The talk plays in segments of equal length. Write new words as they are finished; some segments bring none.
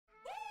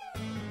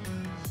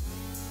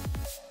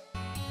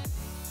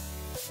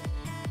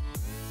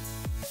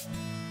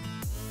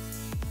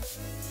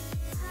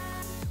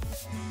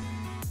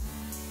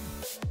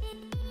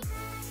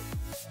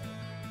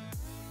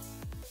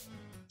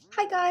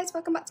Hi guys,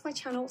 welcome back to my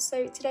channel.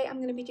 So today I'm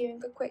going to be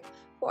doing a quick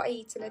what I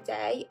eat in a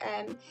day.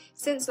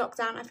 Since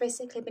lockdown I've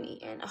basically been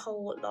eating a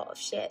whole lot of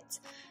shit.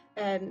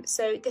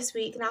 So this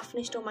week, now I've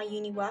finished all my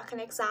uni work and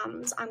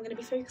exams, I'm going to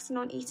be focusing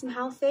on eating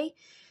healthy.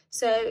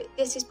 So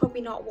this is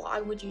probably not what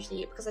I would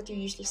usually eat, because I do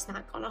usually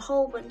snack on a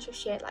whole bunch of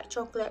shit like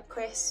chocolate,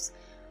 crisps,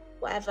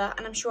 whatever,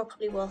 and I'm sure I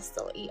probably will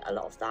still eat a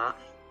lot of that.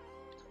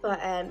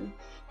 But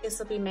this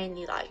will be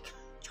mainly like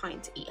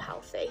trying to eat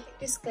healthy.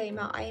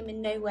 Disclaimer, I am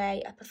in no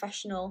way a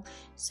professional,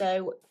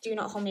 so do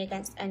not hold me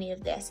against any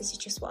of this. This is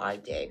just what I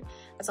do,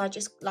 as I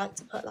just like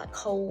to put like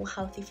whole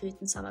healthy food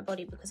inside my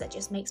body because it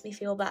just makes me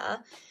feel better.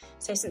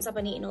 So since I've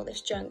been eating all this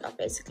junk, I've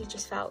basically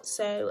just felt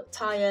so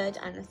tired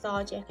and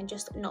lethargic and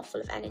just not full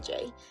of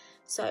energy.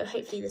 So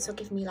hopefully this will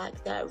give me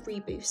like the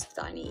reboost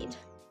that I need.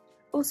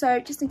 Also,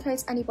 just in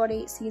case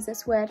anybody sees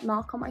this weird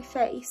mark on my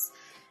face,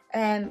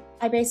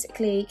 I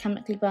basically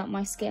chemically burnt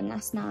my skin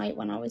last night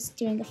when I was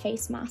doing a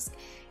face mask.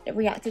 It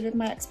reacted with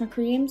my eczema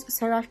creams,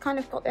 so I've kind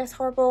of got this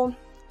horrible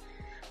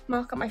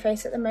mark on my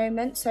face at the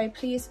moment, so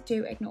please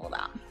do ignore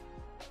that.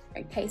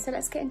 Okay, so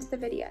let's get into the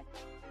video.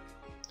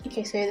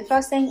 Okay, so the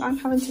first thing I'm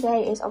having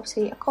today is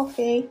obviously a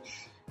coffee,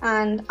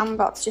 and I'm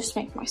about to just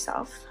make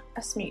myself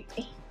a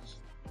smoothie.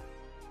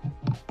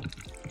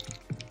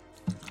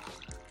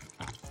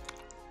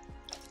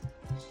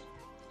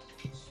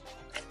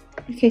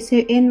 Okay, so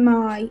in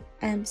my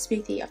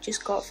smoothie, I've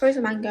just got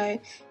frozen mango,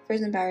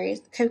 frozen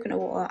berries, coconut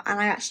water, and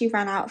I actually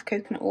ran out of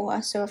coconut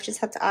water, so I've just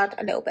had to add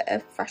a little bit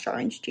of fresh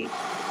orange juice.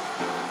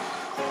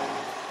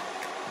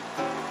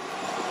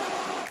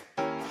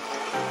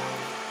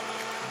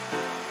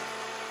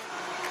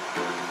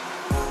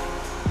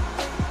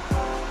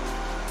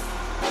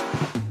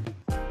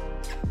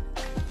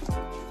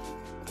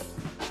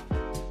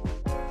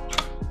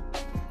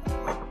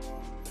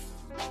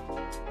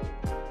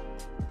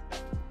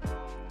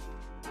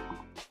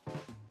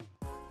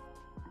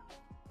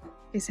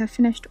 Okay, so I've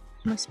finished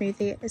my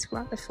smoothie. It's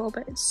right before,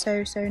 but it's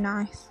so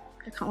nice.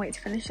 I can't wait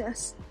to finish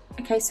this.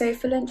 Okay, so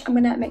for lunch I'm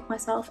gonna make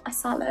myself a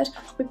salad.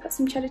 I'll probably put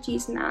some cheddar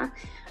cheese in there.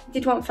 I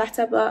did want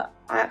feta, but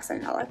I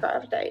accidentally like that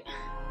other date.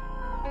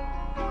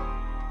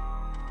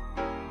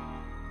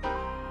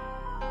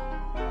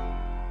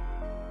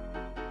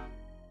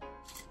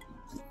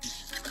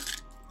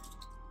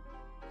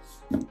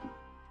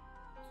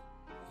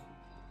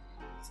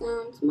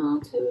 Some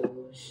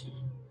tomatoes.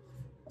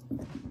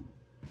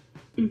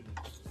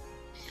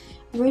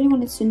 I really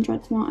wanted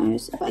sun-dried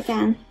tomatoes, but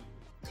again,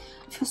 I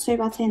feel so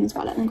bad saying this,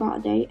 but I let them go out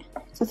of date.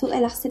 So I thought they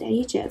lasted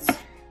ages,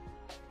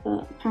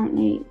 but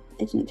apparently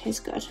they didn't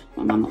taste good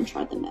when my mum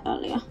tried them a bit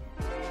earlier.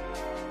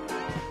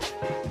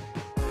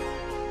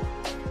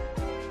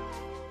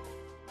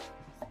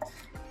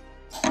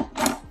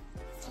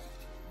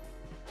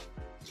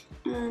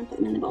 And put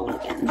them in the bowl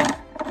again.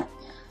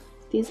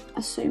 These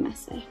are so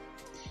messy.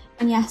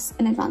 And yes,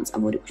 in advance,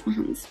 I've already washed my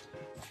hands.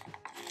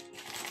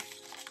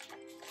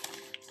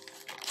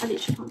 I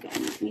literally can't get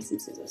in. I need some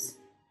scissors.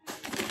 I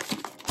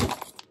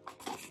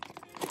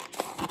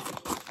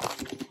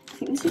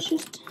think this is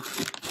just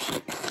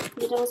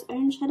Lidl's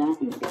own cheddar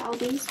and maybe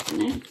Aldi's. I don't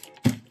know.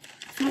 I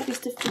feel like this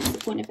defeats the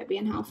point of it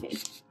being healthy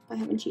by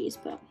having cheese,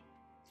 but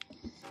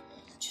I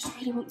just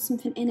really want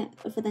something in it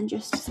other than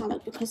just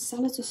salad, because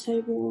salads are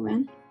so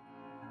boring.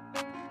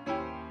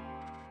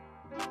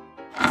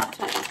 I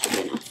feel like that should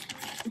be enough.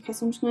 Okay,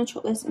 so I'm just going to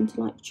chop this into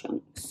like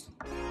chunks.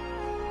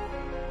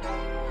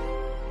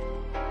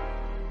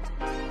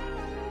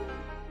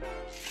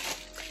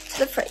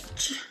 The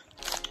fridge.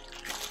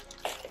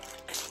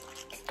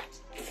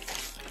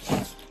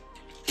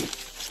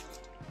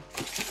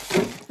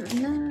 Put it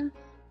in there. Don't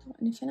want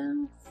anything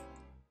else.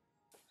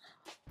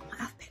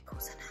 I have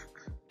pickles in it.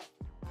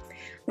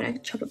 I'm gonna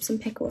chop up some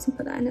pickles and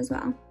put that in as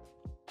well.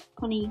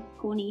 Corny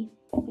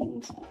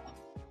things.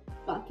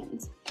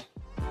 Gherkins.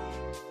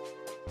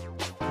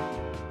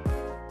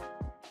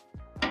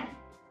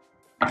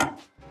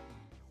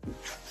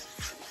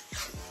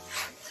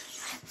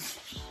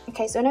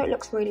 Okay, so I know it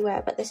looks really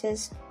weird, but this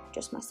is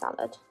just my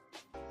salad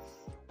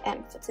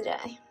for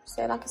today.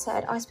 So like I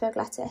said, iceberg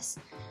lettuce,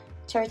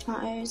 cherry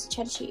tomatoes,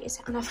 cheddar cheese,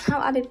 and I've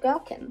now added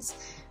gherkins.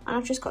 And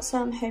I've just got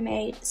some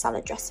homemade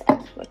salad dressing,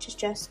 which is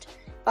just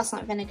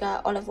balsamic vinegar,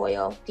 olive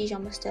oil,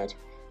 Dijon mustard,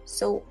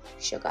 salt,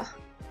 sugar,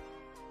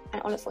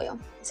 and olive oil.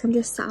 So I'm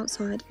just sat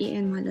outside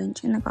eating my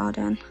lunch in the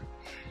garden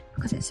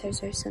because it's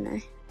so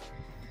sunny.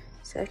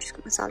 So I've just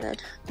got my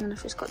salad, and then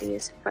I've just got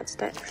these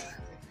breadsticks.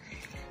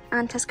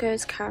 And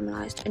Tesco's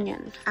caramelised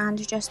onion,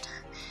 and just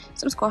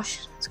some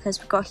squash, because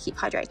we've got to keep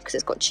hydrated because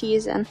it's got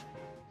cheese in.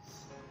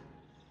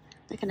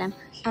 Look at them.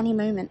 Any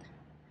moment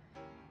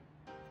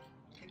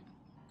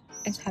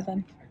it's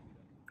heaven.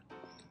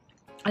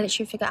 I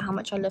literally forget how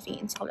much I love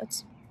eating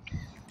salads.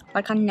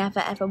 Like, I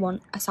never ever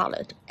want a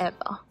salad,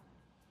 ever.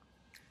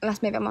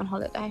 Unless maybe I'm on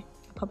holiday,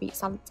 I'll probably eat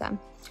salads then.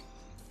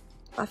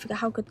 But I forget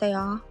how good they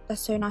are. They're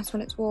so nice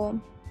when it's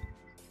warm.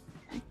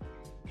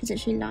 He's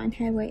actually lying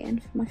here waiting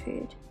for my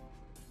food,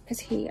 because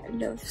he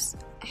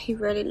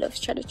really loves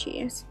cheddar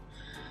cheese.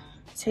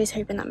 So he's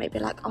hoping that maybe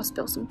like I'll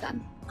spill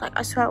something. Like,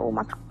 I swear all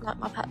my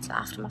pets are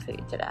after my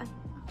food today.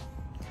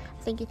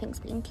 I think he thinks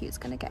being cute is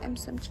gonna get him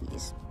some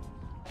cheese.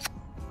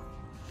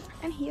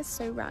 And he is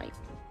so right.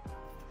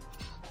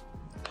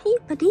 Hey,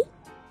 buddy.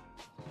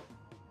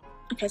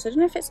 Okay, so I don't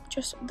know if it's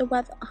just the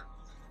weather,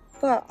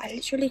 but I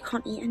literally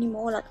can't eat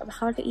anymore. Like, I've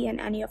hardly eaten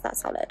any of that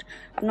salad.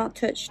 I've not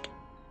touched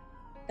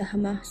the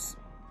hummus,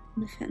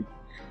 nothing.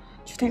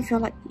 Just don't feel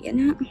like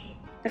eating it.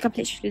 Like, I've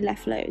literally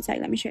left loads. Like,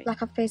 let me show you.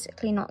 Like, I've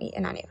basically not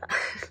eaten any of it.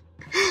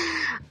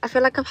 I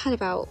feel like I've had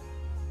about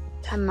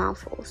 10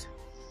 mouthfuls.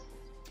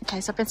 Okay,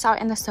 so I've been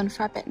sat in the sun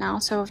for a bit now,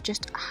 so I've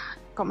just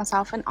got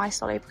myself an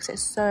iced lolly because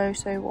it's so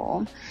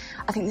warm.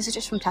 I think this is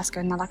just from Tesco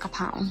and they're like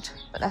 £1,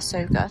 but they're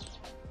so good.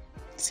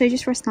 So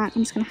just for a snack,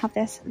 I'm just gonna have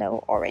this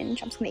little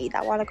orange. I'm just gonna eat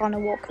that while I go on a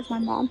walk with my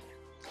mom.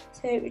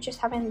 So we're just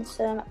having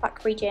some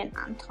blackberry gin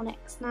and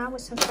tonics now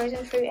with some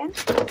frozen fruit in.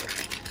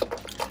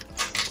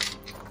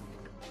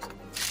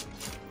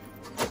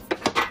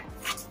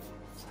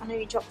 I know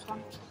you dropped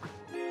one.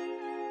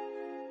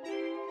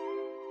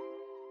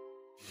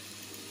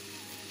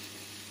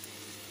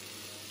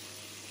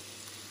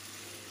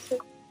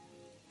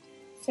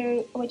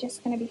 So we're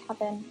just going to be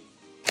having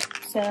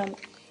some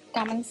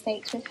gammon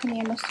steaks with honey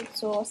and mustard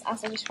sauce, as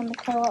they're just from the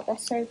co-op. They're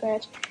so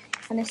good,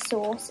 and this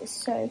sauce is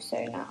so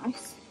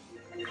nice.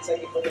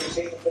 Take it from the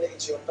machine and put it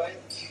into your bank.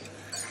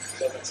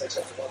 So that takes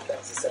up to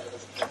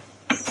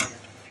 £1,700.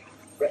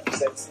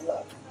 Represents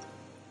love.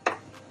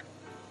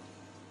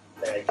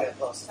 There you go,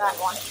 pass That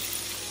one.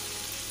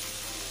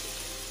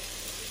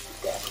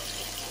 Yeah.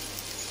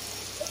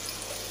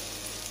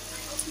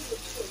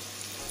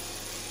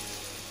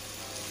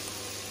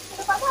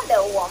 What about that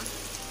little one?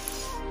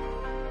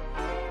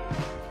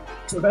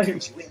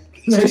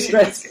 No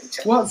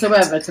stress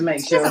whatsoever to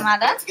make sure. Doesn't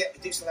matter. Forget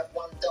we do still have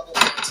one double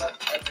counter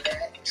over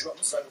there in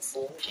drop zone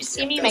 4. You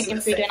see me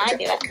making food when I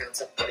do it.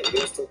 Counter, but it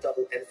will still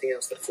double anything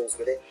else that falls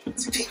with it.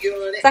 So keep your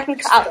eye on it. So I can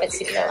cut out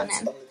bits of it on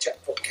On the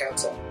jackpot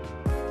counter.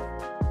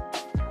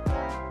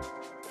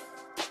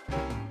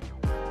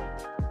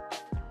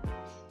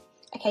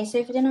 Okay,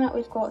 so for dinner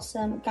we've got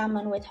some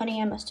gammon with honey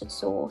and mustard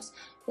sauce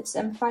with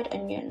some fried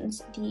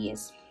onions,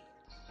 these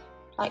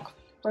like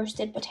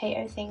roasted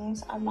potato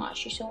things, I'm not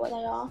actually sure what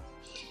they are,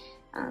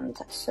 and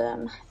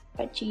some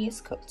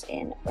veggies cooked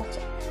in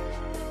butter.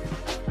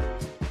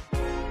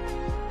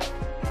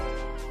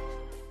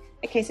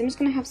 Okay, so I'm just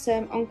going to have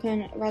some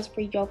Onken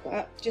raspberry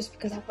yogurt just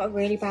because I've got a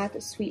really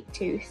bad sweet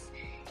tooth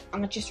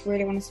and I just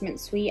really wanted something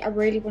sweet. I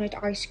really wanted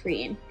ice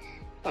cream,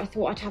 but I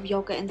thought I'd have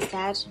yogurt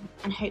instead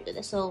and hope that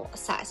this will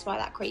satisfy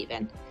that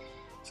craving.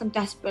 So I'm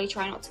desperately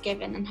trying not to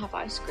give in and have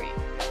ice cream.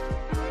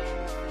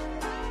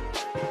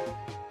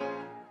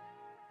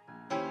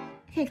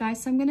 Okay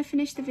guys, so I'm going to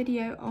finish the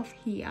video off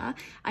here.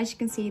 As you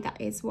can see, that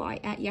is what I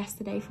ate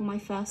yesterday for my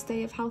first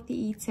day of healthy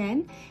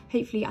eating.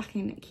 Hopefully I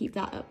can keep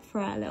that up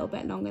for a little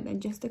bit longer than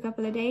just a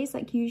couple of days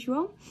like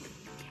usual.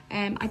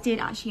 I did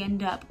actually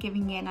end up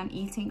giving in and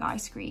eating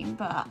ice cream,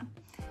 but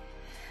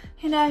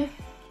you know,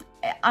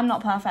 I'm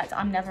not perfect.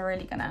 I'm never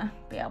really gonna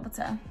be able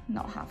to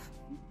not have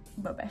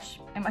rubbish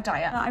in my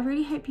diet. But I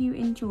really hope you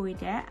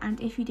enjoyed it,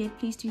 and if you did,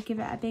 please do give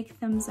it a big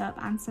thumbs up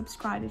and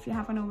subscribe if you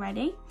haven't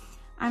already.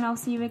 And I'll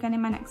see you again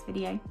in my next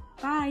video.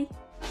 Bye!